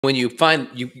When you find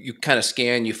you kind of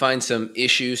scan, you find some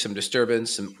issue, some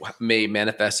disturbance, some may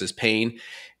manifest as pain,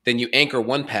 then you anchor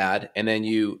one pad and then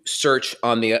you search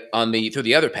on the through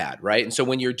the other pad, right? And so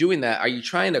when you're doing that, are you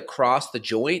trying to cross the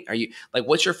joint? Are you like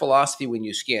what's your philosophy when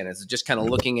you scan? Is it just kind of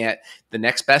looking at the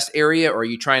next best area, or are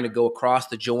you trying to go across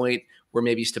the joint where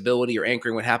maybe stability or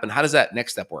anchoring would happen? How does that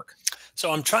next step work?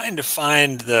 So I'm trying to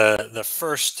find the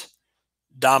first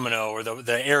domino or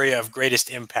the area of greatest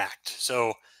impact.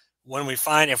 So when we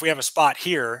find if we have a spot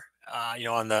here,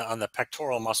 on the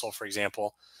pectoral muscle, for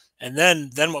example, and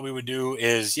then what we would do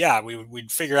is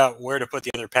we'd figure out where to put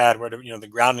the other pad, where to the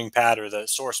grounding pad or the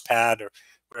source pad or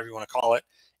whatever you want to call it,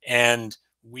 and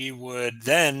we would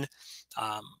then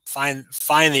find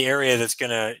the area that's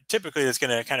gonna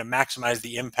kind of maximize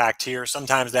the impact here.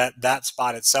 Sometimes that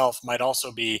spot itself might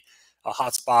also be a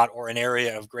hot spot or an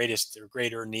area of greatest or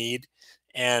greater need.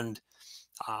 And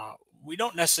uh, we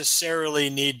don't necessarily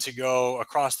need to go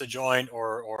across the joint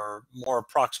or more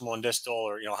proximal and distal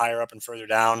or higher up and further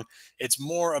down. It's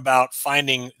more about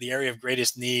finding the area of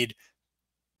greatest need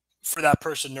for that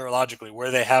person neurologically, where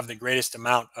they have the greatest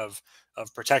amount of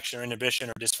protection or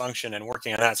inhibition or dysfunction, and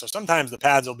working on that. So sometimes the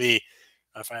pads will be,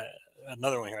 if I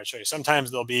another one here I'd show you. Sometimes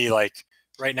they'll be like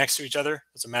right next to each other.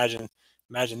 Let's imagine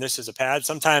this is a pad.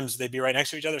 Sometimes they'd be right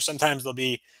next to each other. Sometimes they'll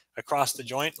be across the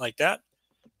joint like that.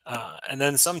 And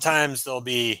then sometimes they'll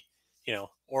be,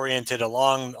 oriented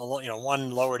along,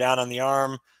 one lower down on the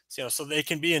arm. So they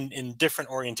can be in different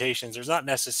orientations. There's not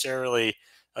necessarily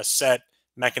a set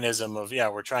mechanism of,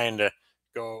 we're trying to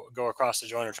go across the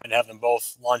joint or trying to have them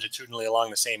both longitudinally along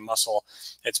the same muscle.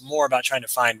 It's more about trying to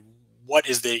find what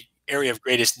is the area of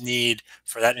greatest need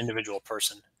for that individual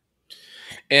person.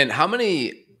 And how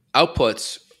many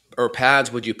outputs or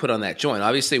pads would you put on that joint?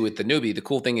 Obviously, with the Neubie, the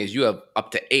cool thing is you have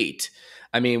up to 8.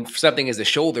 I mean, for something as a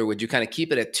shoulder, would you kind of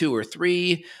keep it at 2 or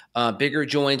 3? Bigger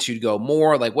joints, you'd go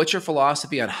more. Like, what's your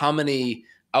philosophy on how many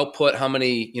output, how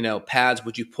many pads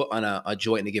would you put on a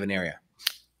joint in a given area?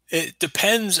 It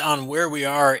depends on where we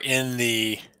are in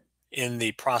the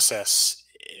process.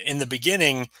 In the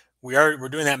beginning, we're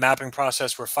doing that mapping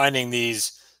process. We're finding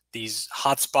these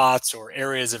hotspots or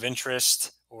areas of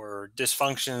interest or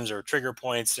dysfunctions or trigger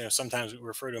points. Sometimes we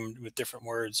refer to them with different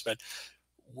words, but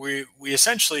we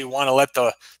essentially want to let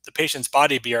the patient's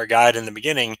body be our guide in the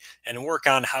beginning and work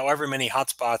on however many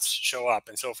hotspots show up.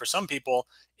 And so for some people,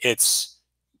 it's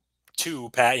two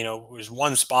pad, there's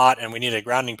one spot and we need a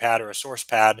grounding pad or a source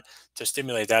pad to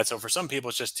stimulate that. So for some people,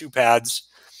 it's just two pads.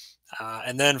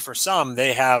 And then for some,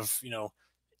 they have,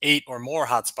 8 or more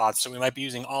hotspots. So we might be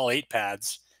using all 8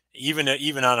 pads, even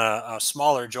on a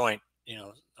smaller joint,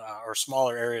 or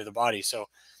smaller area of the body. So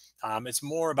it's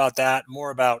more about that,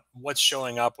 more about what's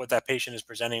showing up, what that patient is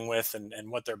presenting with,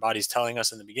 and what their body's telling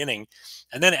us in the beginning.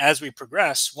 And then as we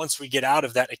progress, once we get out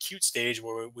of that acute stage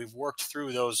where we've worked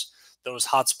through those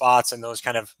hot spots and those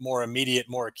kind of more immediate,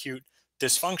 more acute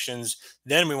dysfunctions,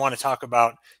 then we want to talk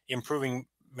about improving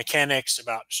mechanics,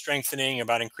 about strengthening,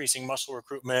 about increasing muscle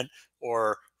recruitment,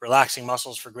 or relaxing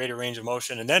muscles for greater range of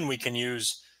motion. And then we can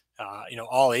use,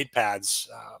 all 8 pads,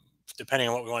 depending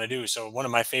on what we want to do. So one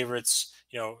of my favorites,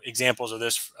 examples of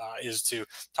this is to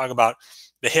talk about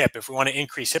the hip. If we want to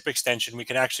increase hip extension, we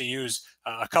can actually use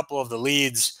a couple of the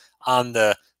leads on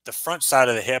the front side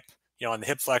of the hip, on the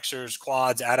hip flexors,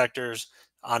 quads, adductors,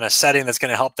 on a setting that's going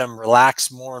to help them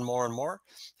relax more and more and more.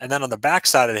 And then on the back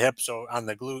side of the hip, so on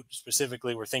the glute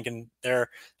specifically, we're thinking there,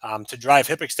 to drive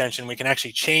hip extension, we can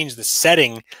actually change the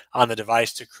setting on the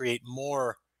device to create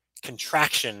more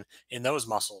contraction in those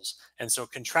muscles. And so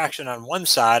contraction on one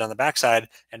side, on the back side,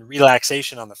 and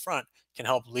relaxation on the front can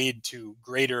help lead to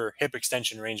greater hip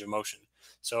extension range of motion.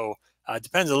 So it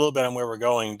depends a little bit on where we're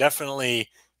going. Definitely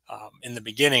in the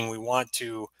beginning, we want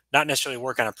to not necessarily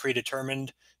work on a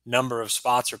predetermined number of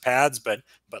spots or pads, but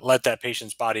let that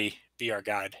patient's body be our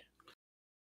guide.